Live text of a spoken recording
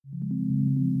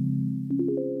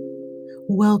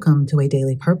Welcome to a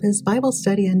Daily Purpose Bible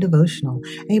Study and Devotional,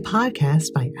 a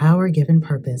podcast by Our Given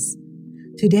Purpose.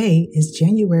 Today is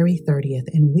January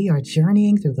 30th, and we are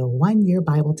journeying through the one-year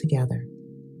Bible together.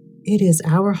 It is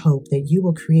our hope that you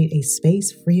will create a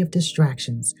space free of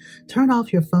distractions, turn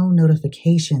off your phone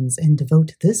notifications, and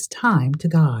devote this time to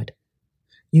God.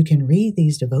 You can read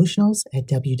these devotionals at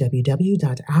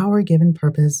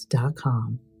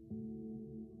www.ourgivenpurpose.com.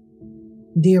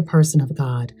 Dear person of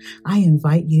God, I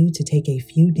invite you to take a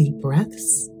few deep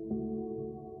breaths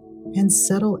and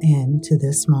settle into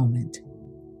this moment.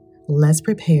 Let's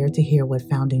prepare to hear what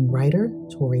founding writer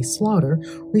Tori Slaughter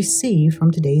received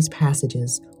from today's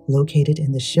passages located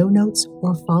in the show notes,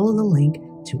 or follow the link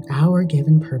to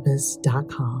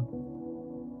ourgivenpurpose.com.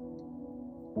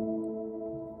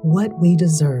 What We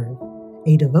Deserve,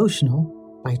 a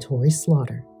devotional by Tori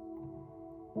Slaughter.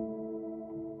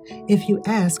 If you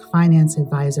ask finance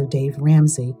advisor Dave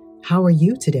Ramsey, "How are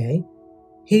you today?"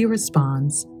 he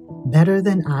responds, "Better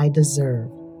than I deserve."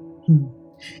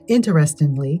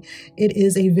 Interestingly, it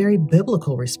is a very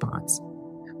biblical response.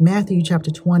 Matthew chapter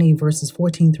 20, verses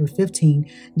 14 through 15,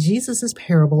 Jesus'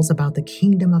 parables about the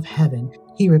kingdom of heaven,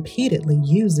 he repeatedly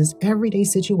uses everyday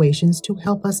situations to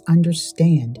help us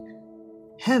understand.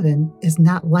 Heaven is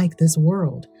not like this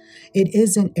world. It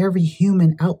isn't every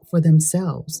human out for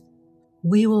themselves.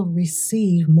 We will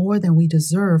receive more than we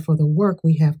deserve for the work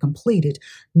we have completed,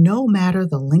 no matter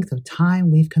the length of time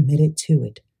we've committed to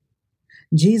it.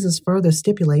 Jesus further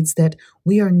stipulates that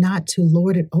we are not to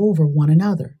lord it over one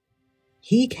another.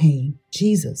 He came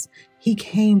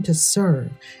to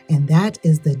serve, and that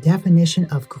is the definition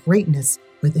of greatness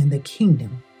within the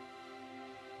kingdom.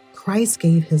 Christ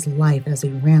gave his life as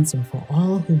a ransom for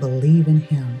all who believe in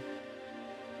him.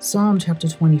 Psalm chapter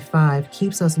 25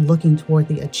 keeps us looking toward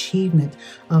the achievement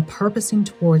of purposing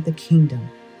toward the kingdom.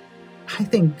 I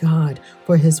thank God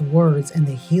for his words and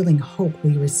the healing hope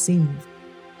we receive.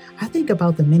 I think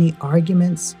about the many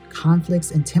arguments, conflicts,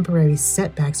 and temporary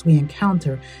setbacks we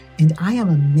encounter, and I am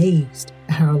amazed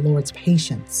at our Lord's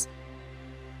patience.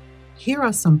 Here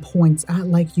are some points I'd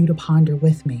like you to ponder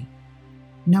with me.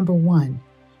 Number 1.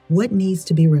 What needs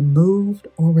to be removed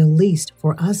or released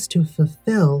for us to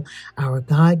fulfill our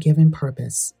God-given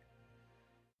purpose?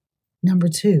 Number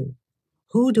 2,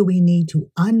 who do we need to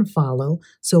unfollow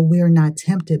so we're not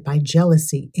tempted by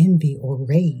jealousy, envy, or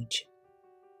rage?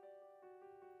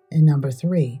 And number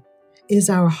 3, is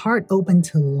our heart open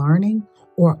to learning,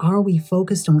 or are we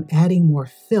focused on adding more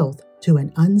filth to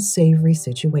an unsavory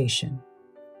situation?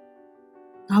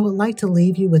 I would like to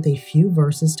leave you with a few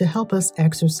verses to help us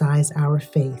exercise our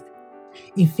faith.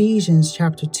 Ephesians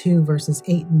chapter 2, verses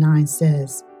 8 and 9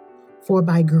 says, "For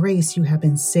by grace you have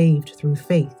been saved through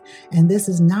faith, and this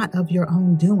is not of your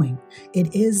own doing.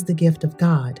 It is the gift of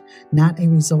God, not a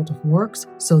result of works,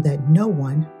 so that no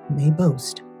one may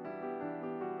boast."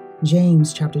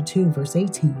 James chapter 2, verse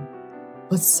 18.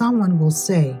 "But someone will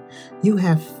say, 'You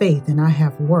have faith and I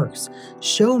have works.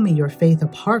 Show me your faith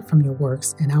apart from your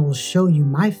works, and I will show you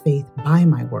my faith by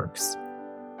my works.'"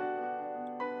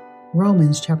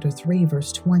 Romans chapter 3,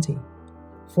 verse 20.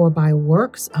 "For by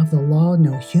works of the law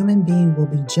no human being will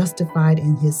be justified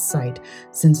in his sight,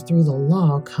 since through the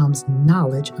law comes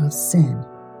knowledge of sin."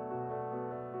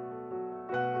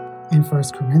 And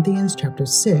 1 Corinthians chapter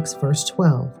 6, verse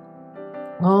 12.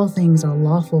 "All things are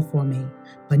lawful for me,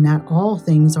 but not all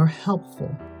things are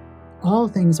helpful. All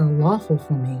things are lawful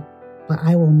for me, but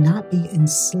I will not be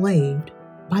enslaved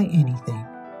by anything."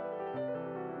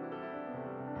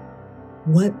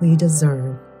 What We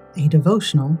Deserve, a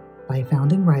devotional by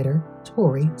founding writer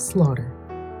Tori Slaughter.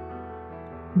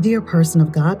 Dear person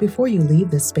of God, before you leave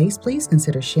this space, please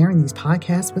consider sharing these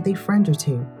podcasts with a friend or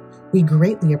two. We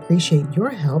greatly appreciate your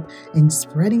help in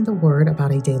spreading the word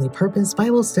about a Daily Purpose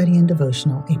Bible Study and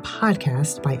Devotional, a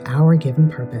podcast by Our Given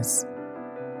Purpose.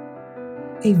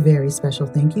 A very special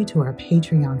thank you to our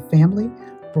Patreon family,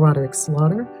 Broderick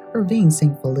Slaughter, Irvine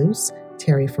St. Felus,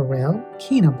 Terry Farrell,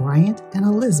 Keena Bryant, and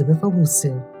Elizabeth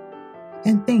Owusu.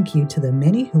 And thank you to the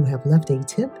many who have left a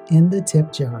tip in the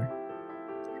tip jar.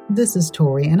 This is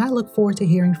Tori, and I look forward to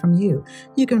hearing from you.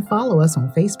 You can follow us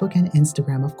on Facebook and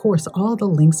Instagram. Of course, all the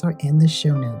links are in the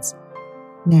show notes.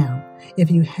 Now, if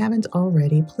you haven't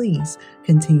already, please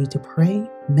continue to pray,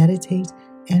 meditate,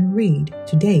 and read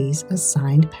today's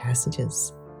assigned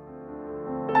passages.